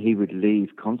 but he would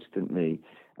leave constantly,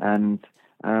 and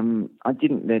I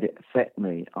didn't let it affect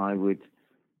me. I would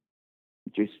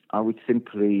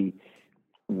simply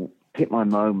pick my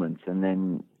moments and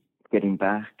then get him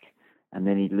back, and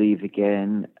then he'd leave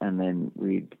again, and then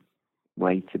we'd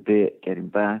wait a bit, get him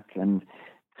back, and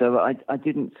so I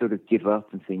didn't sort of give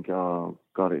up and think, oh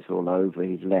God, it's all over,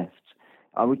 he's left.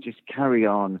 I would just carry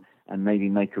on and maybe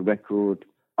make a record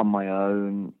on my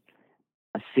own,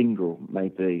 a single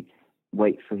maybe,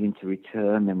 wait for him to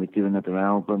return, then we'd do another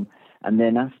album. And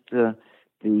then after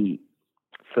the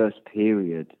first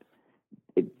period,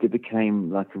 it became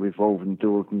like a revolving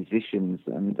door of musicians,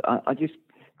 and I just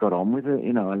got on with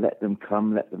it. I let them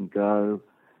come, let them go,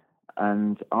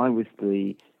 and I was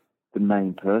the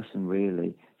main person,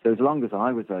 really. So as long as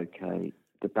I was okay,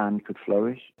 the band could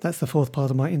flourish. That's the fourth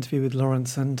part of my interview with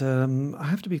Lawrence, and I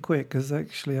have to be quick because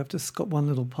actually I've just got one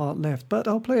little part left, but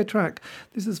I'll play a track.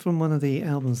 This is from one of the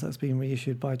albums that's been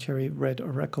reissued by Cherry Red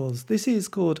Records. This is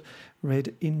called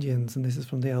Red Indians, and this is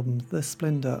from the album The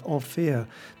Splendor of Fear.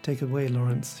 Take it away,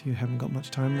 Lawrence. You haven't got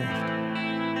much time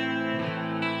left.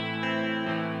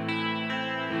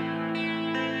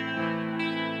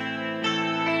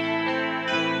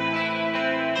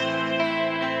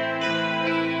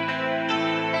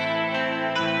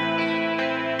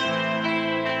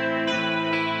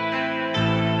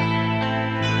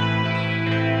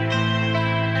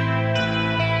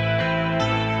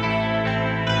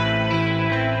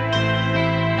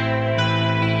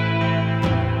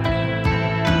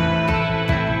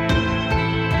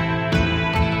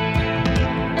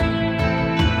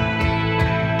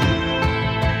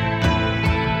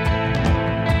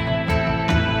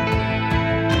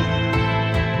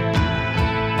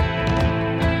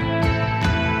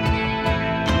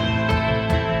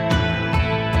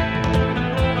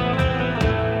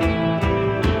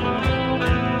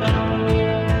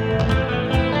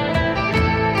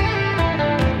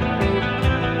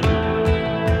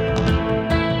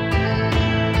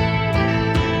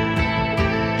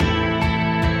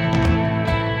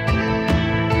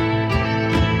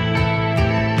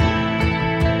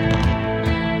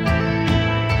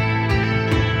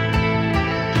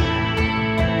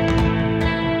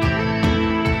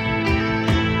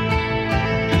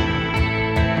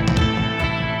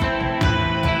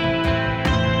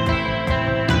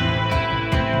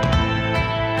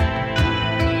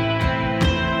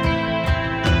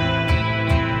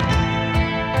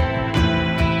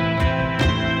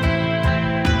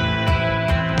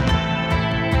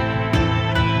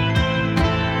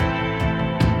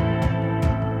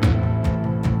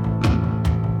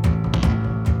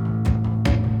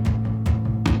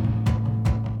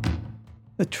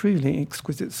 A truly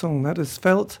exquisite song. That is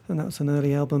Felt, and that was an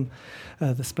early album,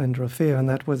 The Splendor of Fear, and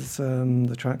that was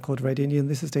the track called Red Indian.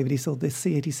 This is David Eastaugh, this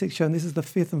C86 show, and this is the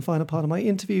fifth and final part of my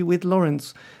interview with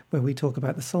Lawrence, where we talk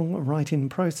about the songwriting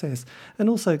process and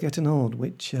also getting old,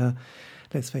 which,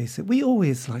 let's face it, we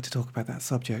always like to talk about that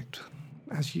subject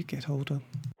as you get older.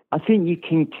 I think you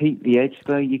can keep the edge,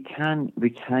 though. You can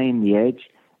retain the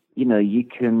edge. You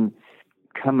can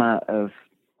come out of,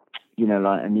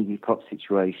 like an Iggy Pop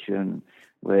situation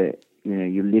where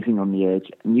you're living on the edge,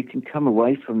 and you can come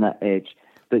away from that edge,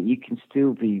 but you can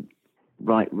still be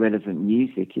write relevant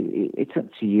music. It's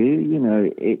up to you.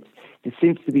 There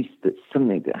seems to be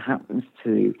something that happens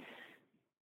to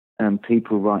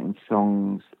people writing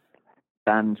songs,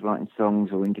 bands writing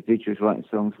songs, or individuals writing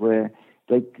songs, where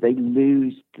they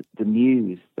lose the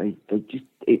muse. They just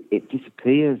it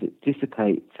disappears, it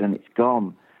dissipates, and it's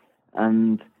gone.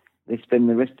 And they spend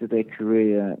the rest of their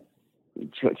career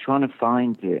trying to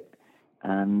find it,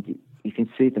 and you can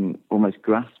see them almost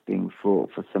grasping for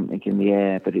something in the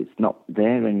air, but it's not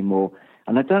there anymore.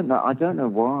 And I don't know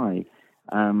why.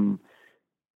 I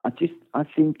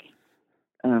think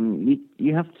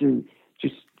you have to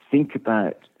just think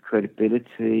about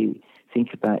credibility.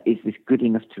 Think about, is this good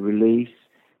enough to release?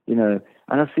 And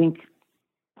I think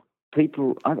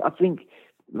people. I think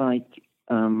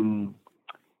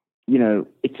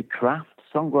it's a craft.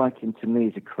 Songwriting to me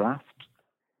is a craft.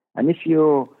 And if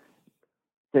you're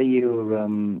a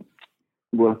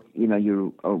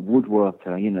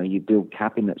woodworker, you build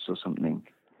cabinets or something,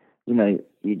 you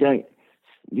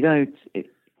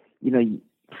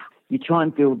try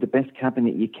and build the best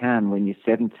cabinet you can when you're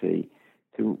 70,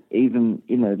 to even,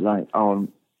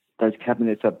 those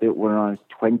cabinets I built when I was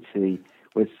 20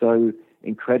 were so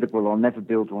incredible, I'll never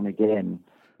build one again.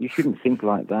 You shouldn't think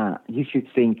like that. You should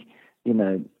think,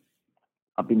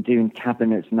 I've been doing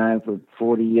cabinets now for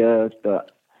 40 years,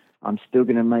 but I'm still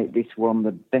going to make this one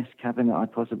the best cabinet I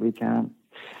possibly can.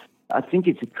 I think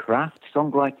it's a craft.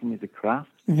 Songwriting is a craft.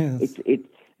 Yes.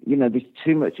 There's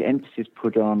too much emphasis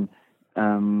put on,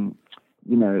 there's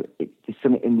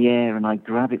something in the air and I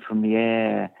grab it from the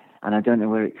air and I don't know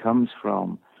where it comes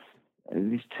from.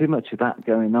 There's too much of that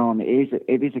going on. It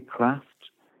is a craft,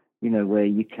 where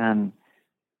you can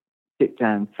sit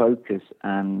down, focus,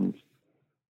 and,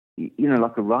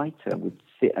 like a writer would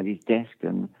sit at his desk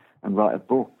and write a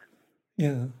book.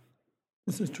 Yeah,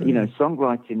 this is true.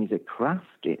 Songwriting is a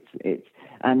craft.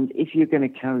 And if you're going to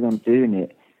carry on doing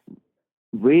it,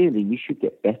 really, you should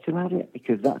get better at it,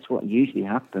 because that's what usually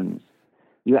happens.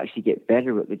 You actually get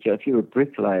better at the job. If you're a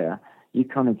bricklayer, you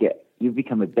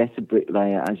become a better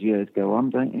bricklayer as years go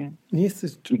on, don't you? Yes,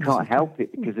 it's true. You can't help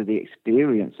it because of the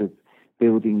experience of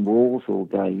building walls all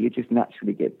day. You just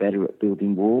naturally get better at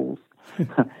building walls.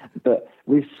 But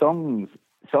with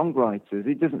songwriters,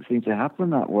 it doesn't seem to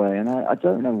happen that way, and I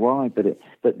don't know why. But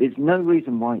there's no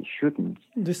reason why it shouldn't.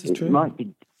 This is true. It might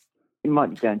be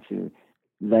down to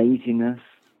laziness,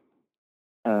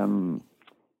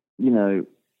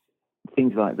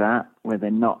 things like that, where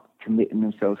they're not committing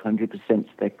themselves 100% to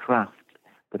their craft.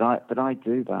 But I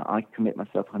do that. I commit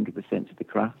myself 100% to the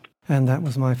craft. And that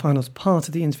was my final part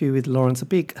of the interview with Lawrence. A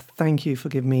big thank you for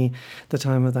giving me the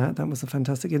time of that. That was a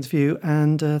fantastic interview.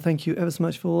 And thank you ever so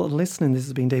much for listening. This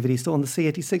has been David Easter on the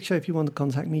C86 Show. If you want to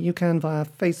contact me, you can via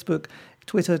Facebook,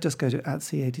 Twitter. Just go to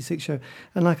 @C86 Show.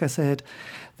 And like I said,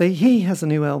 he has a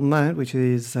new album out, which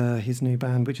is his new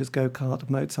band, which is Go Kart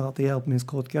Mozart. The album is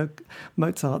called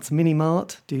Mozart's Mini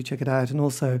Mart. Do check it out. And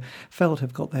also, Feld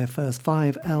have got their first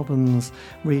 5 albums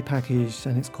repackaged,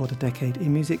 and it's called A Decade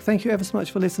in Music. Thank you ever so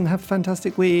much for listening. Have a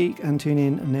fantastic week, and tune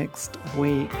in next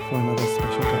week for another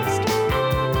special guest.